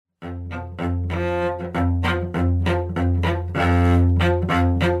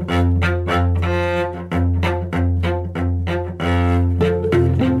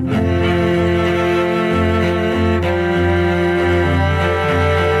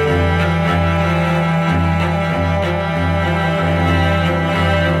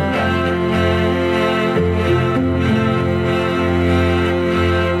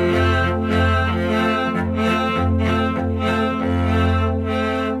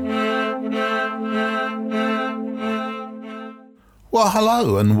Well,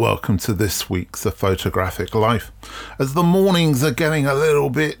 hello and welcome to this week's Photographic Life. As the mornings are getting a little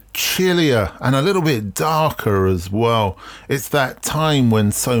bit chillier and a little bit darker as well, it's that time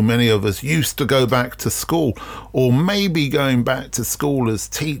when so many of us used to go back to school, or maybe going back to school as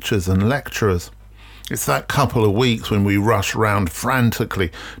teachers and lecturers. It's that couple of weeks when we rush around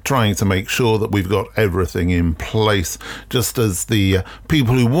frantically trying to make sure that we've got everything in place, just as the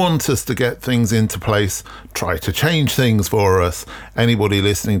people who want us to get things into place try to change things for us. Anybody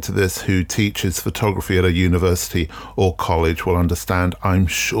listening to this who teaches photography at a university or college will understand, I'm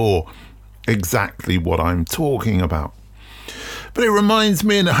sure, exactly what I'm talking about. But it reminds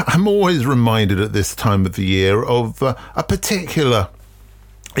me, and I'm always reminded at this time of the year, of a particular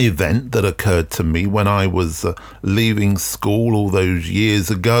event that occurred to me when I was leaving school all those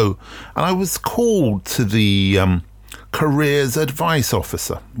years ago, and I was called to the careers advice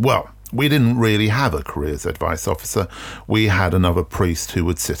officer. Well, we didn't really have a careers advice officer. We had another priest who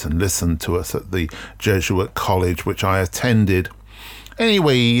would sit and listen to us at the Jesuit college which I attended.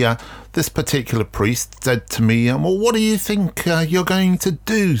 Anyway, this particular priest said to me, well, what do you think you're going to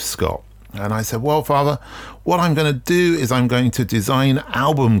do, Scott? And I said, well, Father, what I'm going to do is I'm going to design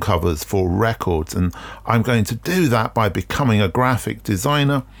album covers for records, and I'm going to do that by becoming a graphic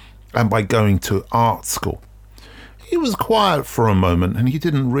designer and by going to art school. He was quiet for a moment, and he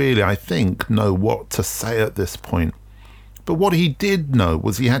didn't really, I think, know what to say at this point. But what he did know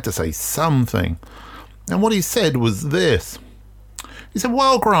was he had to say something. And what he said was this. He said,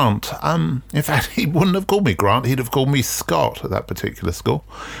 well, Grant, in fact, he wouldn't have called me Grant, he'd have called me Scott at that particular school.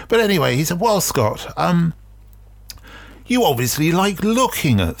 But anyway, he said, well, Scott, you obviously like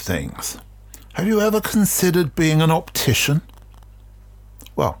looking at things. Have you ever considered being an optician?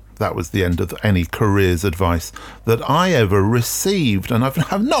 Well, that was the end of any careers advice that I ever received, and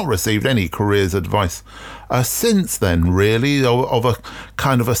I've not received any careers advice since then, really, of a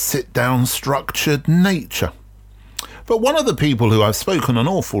kind of a sit-down structured nature. But one of the people who I've spoken an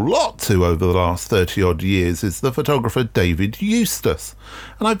awful lot to over the last 30-odd years is the photographer David Eustace.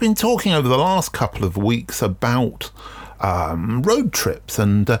 And I've been talking over the last couple of weeks about road trips.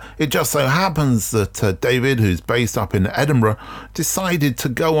 And it just so happens that David, who's based up in Edinburgh, decided to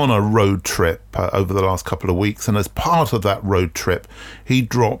go on a road trip over the last couple of weeks. And as part of that road trip, he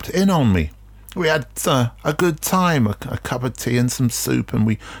dropped in on me. We had a good time, a cup of tea and some soup, and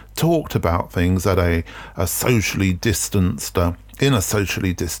we talked about things at a socially distanced, in a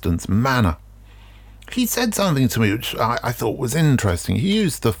socially distanced manner. He said something to me which I thought was interesting. He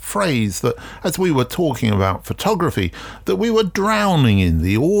used the phrase that, as we were talking about photography, that we were drowning in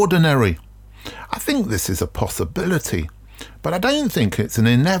the ordinary. I think this is a possibility, but I don't think it's an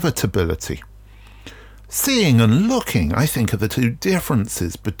inevitability. Seeing and looking, I think, are the two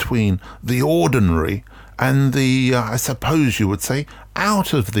differences between the ordinary and the, I suppose you would say,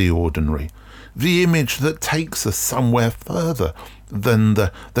 out of the ordinary. The image that takes us somewhere further than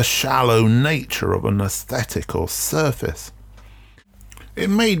the shallow nature of an aesthetic or surface. It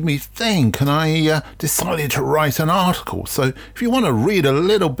made me think, and I decided to write an article. So if you want to read a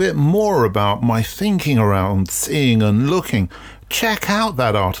little bit more about my thinking around seeing and looking, check out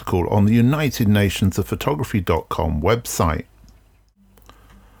that article on the United Nations of Photography.com website.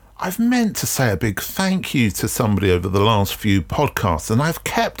 I've meant to say a big thank you to somebody over the last few podcasts, and I've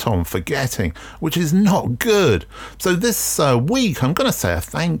kept on forgetting, which is not good. So this week I'm going to say a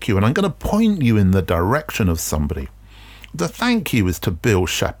thank you, and I'm going to point you in the direction of somebody. The thank you is to Bill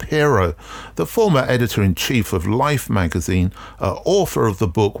Shapiro, the former editor-in-chief of Life magazine, author of the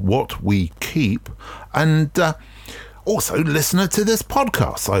book What We Keep, and also listener to this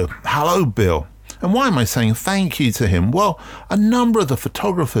podcast. So hello, Bill. And why am I saying thank you to him? Well, a number of the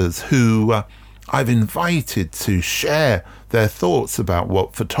photographers who I've invited to share their thoughts about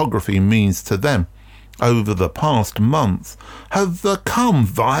what photography means to them over the past months have come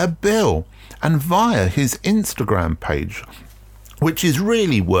via Bill and via his Instagram page, which is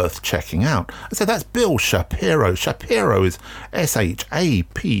really worth checking out. So that's Bill Shapiro. Shapiro is Shapiro.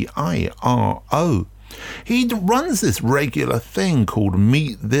 He runs this regular thing called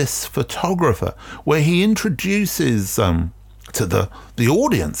Meet This Photographer, where he introduces to the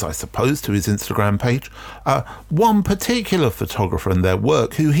audience, I suppose, to his Instagram page, one particular photographer and their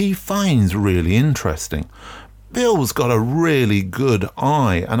work who he finds really interesting. Bill's got a really good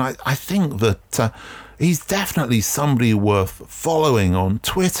eye, and I think that he's definitely somebody worth following on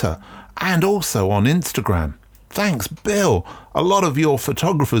Twitter and also on Instagram. Thanks, Bill. A lot of your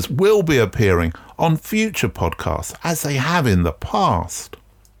photographers will be appearing on future podcasts, as they have in the past.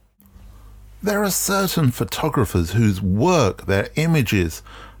 There are certain photographers whose work, their images,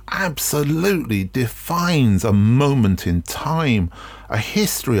 absolutely defines a moment in time, a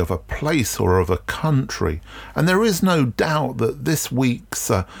history of a place or of a country. And there is no doubt that this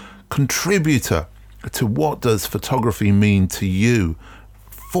week's contributor to What Does Photography Mean to You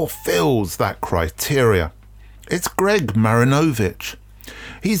fulfills that criteria. It's Greg Marinovich.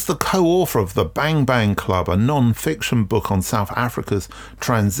 He's the co-author of The Bang Bang Club, a non-fiction book on South Africa's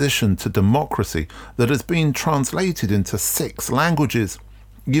transition to democracy that has been translated into 6 languages.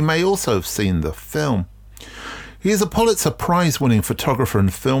 You may also have seen the film. He is a Pulitzer Prize-winning photographer and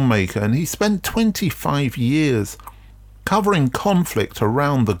filmmaker, and he spent 25 years covering conflict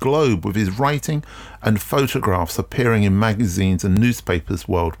around the globe with his writing and photographs appearing in magazines and newspapers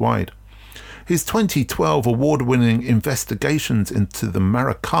worldwide. His 2012 award-winning investigations into the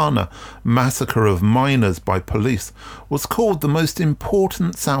Marikana massacre of miners by police was called the most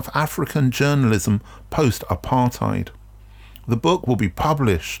important South African journalism post-apartheid. The book will be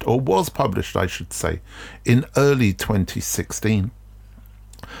published, or was published, I should say, in early 2016.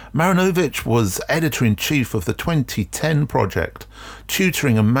 Marinovich was editor-in-chief of the 2010 project,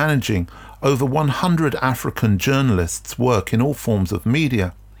 tutoring and managing over 100 African journalists' work in all forms of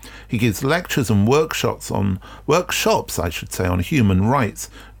media. He gives lectures and workshops on human rights,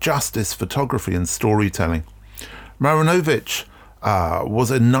 justice, photography and storytelling. Marinovich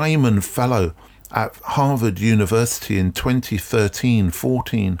was a Nyman Fellow at Harvard University in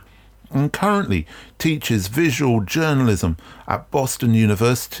 2013-14 and currently teaches visual journalism at Boston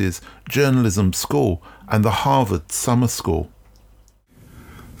University's Journalism School and the Harvard Summer School.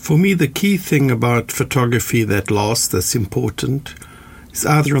 For me, the key thing about photography that lasts, that's important, is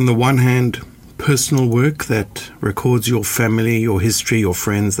either on the one hand, personal work that records your family, your history, your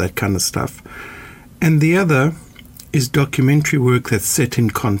friends, that kind of stuff. And the other is documentary work that's set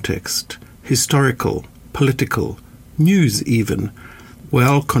in context, historical, political, news even,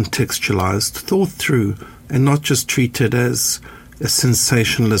 well contextualized, thought through, and not just treated as a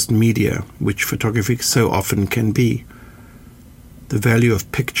sensationalist media, which photography so often can be. The value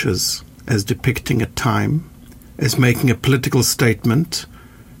of pictures as depicting a time, as making a political statement,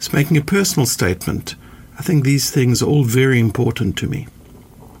 as making a personal statement. I think these things are all very important to me.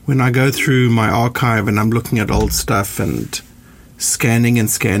 When I go through my archive and I'm looking at old stuff and scanning, it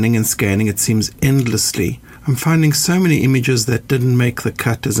seems endlessly, I'm finding so many images that didn't make the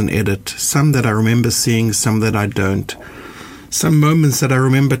cut as an edit, some that I remember seeing, some that I don't, some moments that I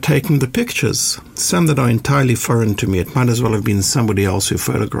remember taking the pictures, some that are entirely foreign to me. It might as well have been somebody else who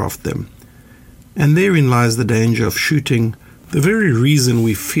photographed them. And therein lies the danger of shooting the very reason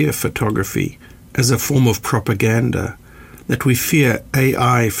we fear photography as a form of propaganda, that we fear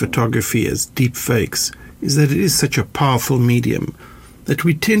AI photography as deep fakes, is that it is such a powerful medium that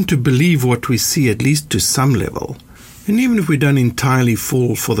we tend to believe what we see, at least to some level. And even if we don't entirely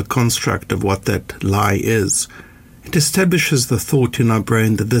fall for the construct of what that lie is, it establishes the thought in our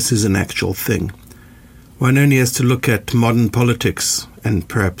brain that this is an actual thing. One only has to look at modern politics, and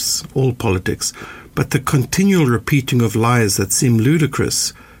perhaps all politics, but the continual repeating of lies that seem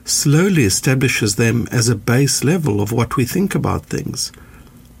ludicrous slowly establishes them as a base level of what we think about things.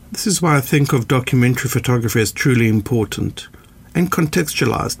 This is why I think of documentary photography as truly important, and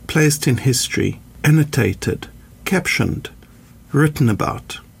contextualized, placed in history, annotated, captioned, written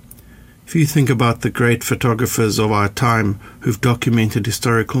about. If you think about the great photographers of our time who've documented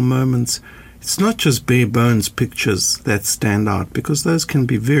historical moments, it's not just bare bones pictures that stand out, because those can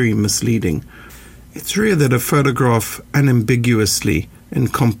be very misleading. It's rare that a photograph unambiguously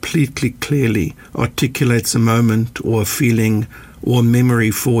and completely clearly articulates a moment or a feeling or a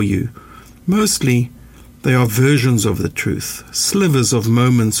memory for you. Mostly, they are versions of the truth, slivers of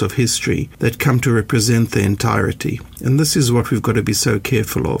moments of history that come to represent the entirety. And this is what we've got to be so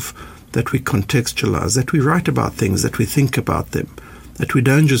careful of, that we contextualize, that we write about things, that we think about them, that we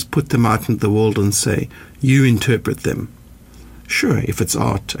don't just put them out into the world and say, you interpret them. Sure, if it's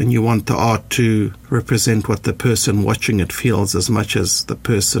art and you want the art to represent what the person watching it feels as much as the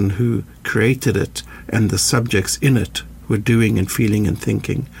person who created it and the subjects in it were doing and feeling and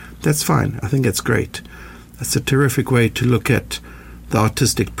thinking, that's fine. I think that's great. That's a terrific way to look at the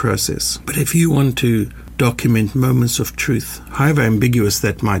artistic process. But if you want to document moments of truth, however ambiguous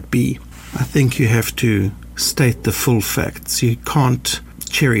that might be, I think you have to state the full facts. You can't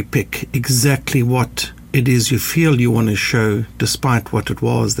cherry pick exactly what it is you feel you want to show, despite what it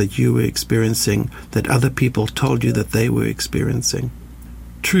was that you were experiencing, that other people told you that they were experiencing.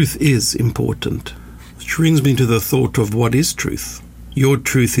 Truth is important. Which brings me to the thought of what is truth. Your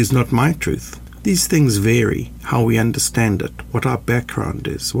truth is not my truth. These things vary, how we understand it, what our background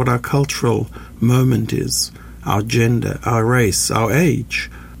is, what our cultural moment is, our gender, our race, our age.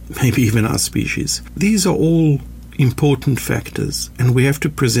 maybe even our species. These are all important factors, and we have to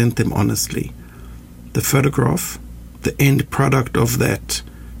present them honestly. The photograph, the end product of that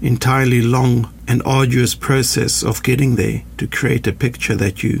entirely long and arduous process of getting there to create a picture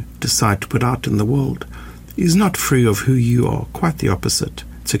that you decide to put out in the world, is not free of who you are. Quite the opposite.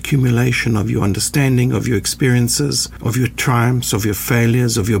 It's accumulation of your understanding, of your experiences, of your triumphs, of your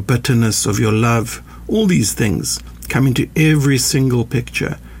failures, of your bitterness, of your love. All these things come into every single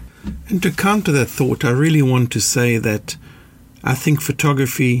picture. And to counter that thought, I really want to say that I think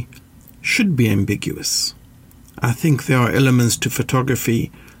photography should be ambiguous. I think there are elements to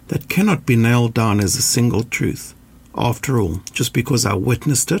photography that cannot be nailed down as a single truth. After all, just because I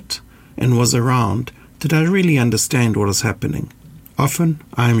witnessed it and was around, did I really understand what was happening? Often,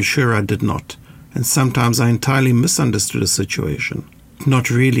 I am sure I did not, and sometimes I entirely misunderstood a situation,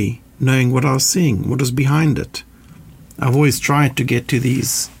 not really knowing what I was seeing, what was behind it. I've always tried to get to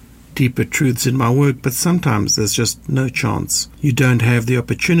these deeper truths in my work, but sometimes there's just no chance. You don't have the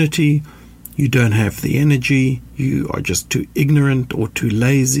opportunity, you don't have the energy, you are just too ignorant or too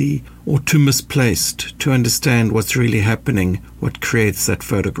lazy or too misplaced to understand what's really happening, what creates that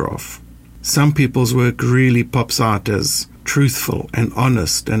photograph. Some people's work really pops out as truthful and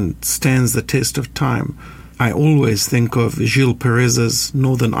honest and stands the test of time. I always think of Gilles Perez's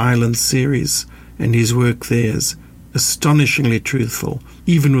Northern Ireland series, and his work there is astonishingly truthful,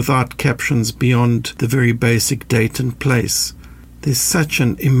 even without captions beyond the very basic date and place. There's such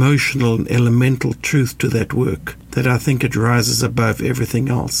an emotional and elemental truth to that work that I think it rises above everything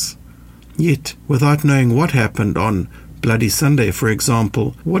else. Yet, without knowing what happened on Bloody Sunday, for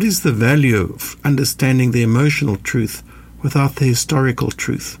example, what is the value of understanding the emotional truth without the historical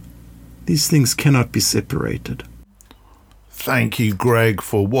truth? These things cannot be separated. Thank you, Greg,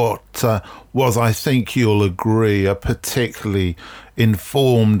 for what was, I think you'll agree, a particularly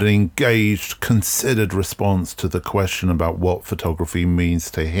informed, engaged, considered response to the question about what photography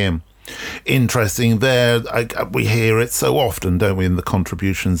means to him. Interesting there, we hear it so often, don't we, in the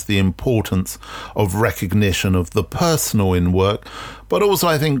contributions, the importance of recognition of the personal in work. But also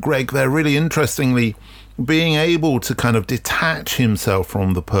I think, Greg, there really interestingly being able to kind of detach himself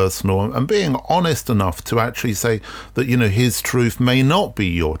from the personal and being honest enough to actually say that, you know, his truth may not be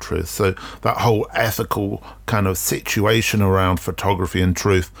your truth. So that whole ethical kind of situation around photography and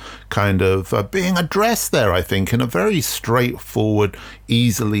truth kind of being addressed there, I think, in a very straightforward,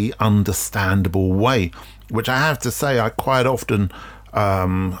 easily understandable way, which I have to say I quite often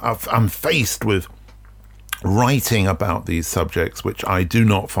I'm faced with writing about these subjects, which I do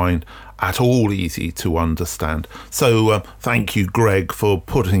not find at all easy to understand. So thank you, Greg, for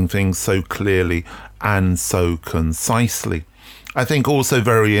putting things so clearly and so concisely. I think also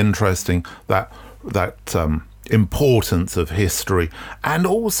very interesting that importance of history, and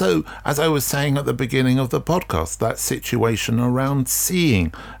also, as I was saying at the beginning of the podcast, that situation around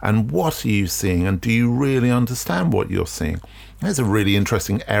seeing and what are you seeing and do you really understand what you're seeing? It's a really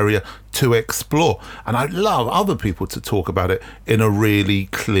interesting area to explore, and I'd love other people to talk about it in a really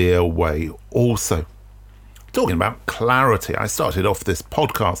clear way also. Talking about clarity, I started off this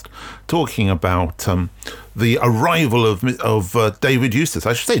podcast talking about the arrival of David Eustace.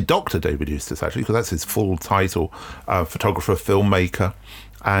 I should say Dr. David Eustace, actually, because that's his full title, photographer, filmmaker,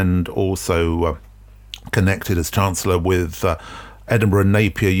 and also connected as Chancellor with Edinburgh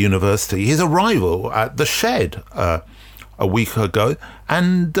Napier University. His arrival at the Shed a week ago,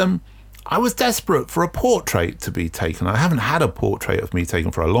 and I was desperate for a portrait to be taken. I haven't had a portrait of me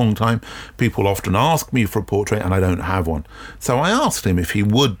taken for a long time. People often ask me for a portrait and I don't have one. So I asked him if he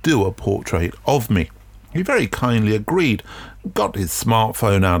would do a portrait of me. He very kindly agreed, got his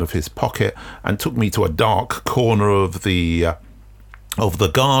smartphone out of his pocket and took me to a dark corner of the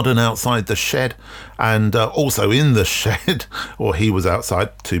garden outside the shed, and also in the shed, or he was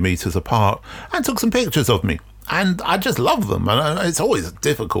outside 2 meters apart, and took some pictures of me. And I just love them. And it's always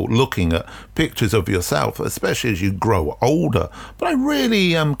difficult looking at pictures of yourself, especially as you grow older. But I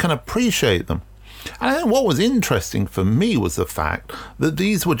really can appreciate them. And I think what was interesting for me was the fact that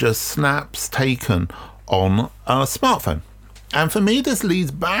these were just snaps taken on a smartphone. And for me, this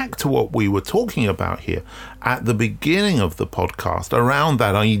leads back to what we were talking about here at the beginning of the podcast around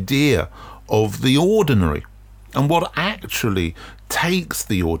that idea of the ordinary and what actually takes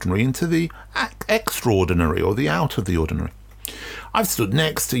the ordinary into the extraordinary or the out of the ordinary. I've stood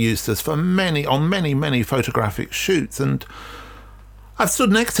next to Eustace on many photographic shoots, and I've stood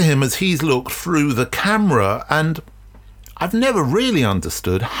next to him as he's looked through the camera, and I've never really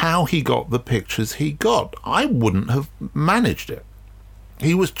understood how he got the pictures he got. I wouldn't have managed it.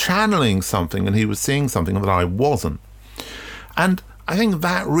 He was channeling something and he was seeing something that I wasn't. And I think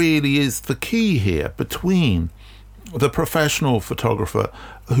that really is the key here between the professional photographer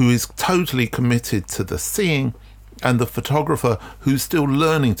who is totally committed to the seeing and the photographer who's still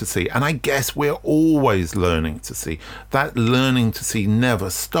learning to see. And I guess we're always learning to see. That learning to see never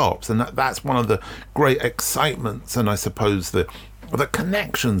stops. And that's one of the great excitements and I suppose the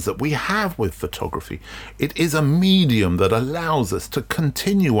connections that we have with photography. It is a medium that allows us to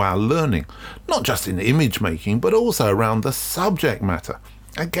continue our learning, not just in image making, but also around the subject matter.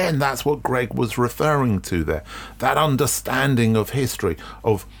 Again, that's what Greg was referring to there. That understanding of history,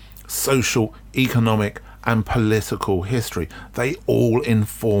 of social, economic, and political history. They all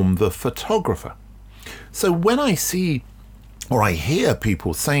inform the photographer. So when I see or I hear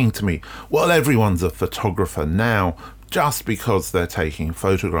people saying to me, well, everyone's a photographer now just because they're taking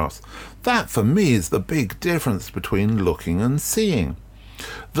photographs, that for me is the big difference between looking and seeing.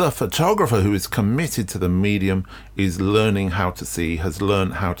 The photographer who is committed to the medium is learning how to see, has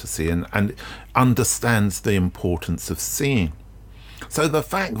learned how to see, and understands the importance of seeing. So the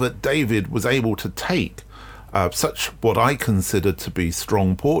fact that David was able to take such what I consider to be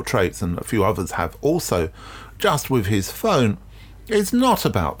strong portraits, and a few others have also, just with his phone, is not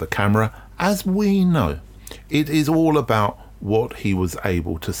about the camera, as we know. It is all about what he was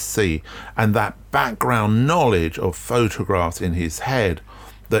able to see, and that background knowledge of photographs in his head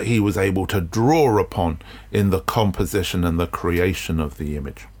that he was able to draw upon in the composition and the creation of the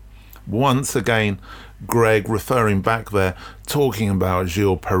image. Once again, Greg, referring back there, talking about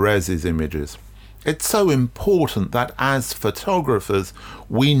Gilles Perez's images. It's so important that as photographers,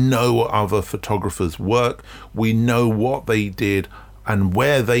 we know other photographers' work, we know what they did and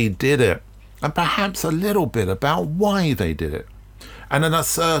where they did it, and perhaps a little bit about why they did it. And in a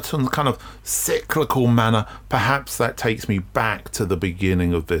certain kind of cyclical manner, perhaps that takes me back to the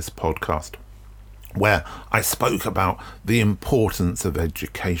beginning of this podcast, where I spoke about the importance of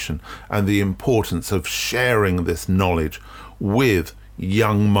education and the importance of sharing this knowledge with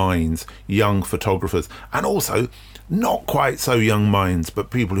young minds, young photographers, and also not quite so young minds, but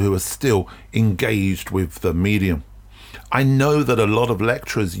people who are still engaged with the medium. I know that a lot of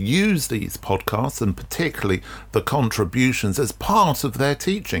lecturers use these podcasts and particularly the contributions as part of their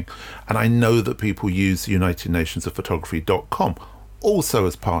teaching. And I know that people use UnitedNationsOfPhotography.com also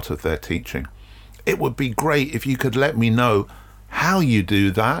as part of their teaching. It would be great if you could let me know how you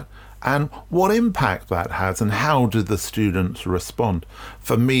do that and what impact that has and how do the students respond.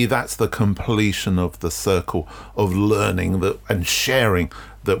 For me, that's the completion of the circle of learning that and sharing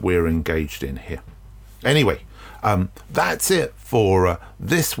that we're engaged in here. Anyway, that's it for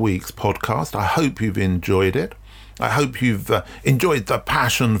this week's podcast. I hope you've enjoyed it. I hope you've enjoyed the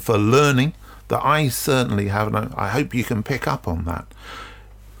passion for learning that I certainly have. And I hope you can pick up on that.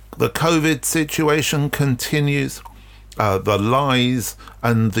 The COVID situation continues. The lies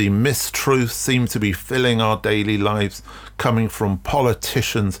and the mistruths seem to be filling our daily lives, coming from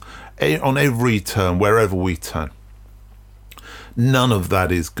politicians on every turn, wherever we turn. None of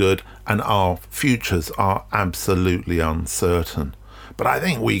that is good, and our futures are absolutely uncertain. But I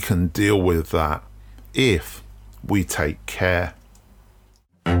think we can deal with that if we take care.